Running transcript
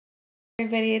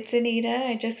Everybody, it's Anita.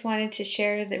 I just wanted to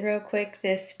share real quick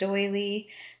this doily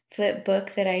flip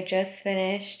book that I just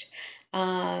finished.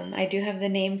 I do have the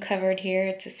name covered here.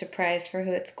 It's a surprise for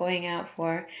who it's going out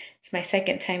for. It's my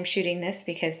second time shooting this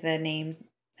because the name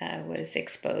was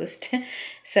exposed.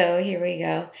 So here we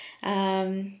go.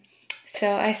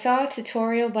 So I saw a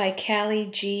tutorial by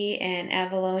CaliG and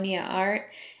Avalonia Art,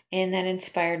 and that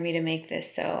inspired me to make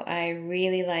this. So I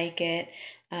really like it.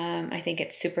 I think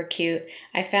it's super cute.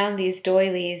 I found these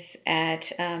doilies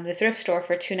at the thrift store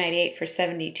for $2.98 for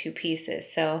 72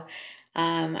 pieces. So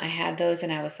I had those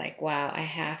and I was like, wow, I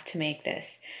have to make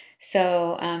this.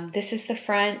 So this is the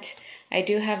front. I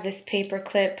do have this paper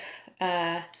clip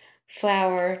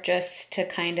flower just to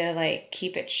kind of like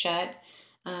keep it shut.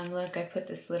 Look, I put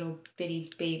this little bitty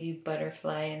baby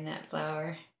butterfly in that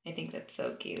flower. I think that's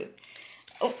so cute.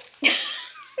 Oh.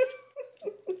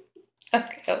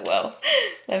 Okay, well,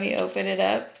 let me open it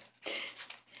up.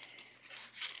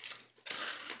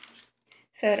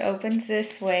 So it opens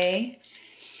this way.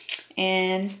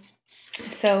 And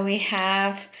so we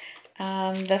have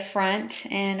the front,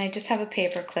 and I just have a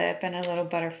paper clip and a little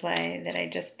butterfly that I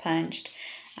just punched.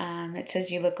 It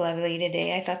says, "You look lovely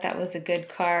today." I thought that was a good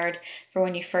card for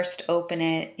when you first open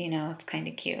it. You know, it's kind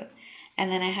of cute. And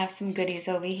then I have some goodies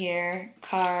over here,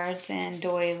 cards and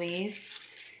doilies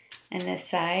on this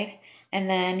side. And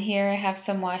then here I have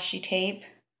some washi tape.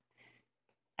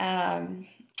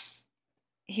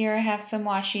 Here I have some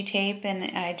washi tape, and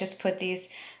I just put these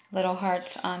little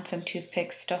hearts on some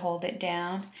toothpicks to hold it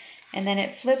down. And then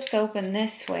it flips open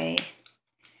this way.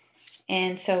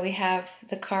 And so we have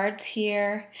the cards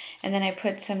here, and then I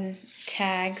put some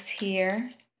tags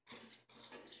here.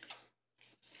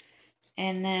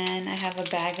 And then I have a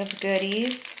bag of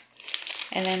goodies,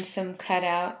 and then some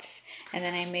cutouts. And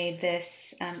then I made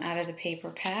this out of the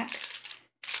paper pack.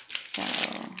 So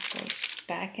it goes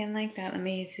back in like that. Let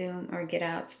me zoom or get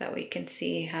out so that we can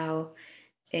see how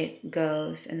it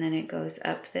goes. And then it goes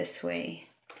up this way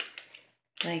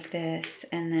like this.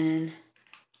 And then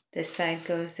this side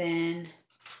goes in.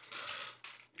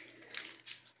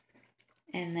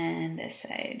 And then this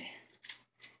side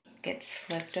gets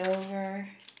flipped over.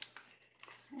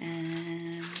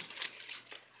 And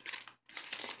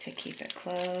just to keep it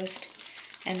closed.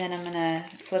 And then I'm going to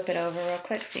flip it over real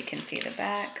quick so you can see the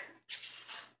back.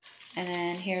 And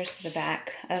then here's the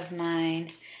back of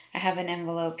mine. I have an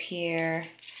envelope here,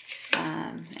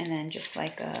 and then just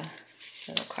like a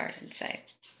little card inside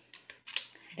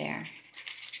there.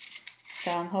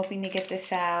 So I'm hoping to get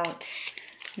this out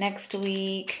next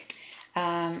week.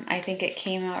 I think it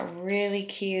came out really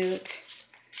cute.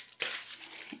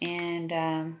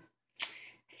 And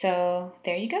so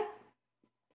there you go.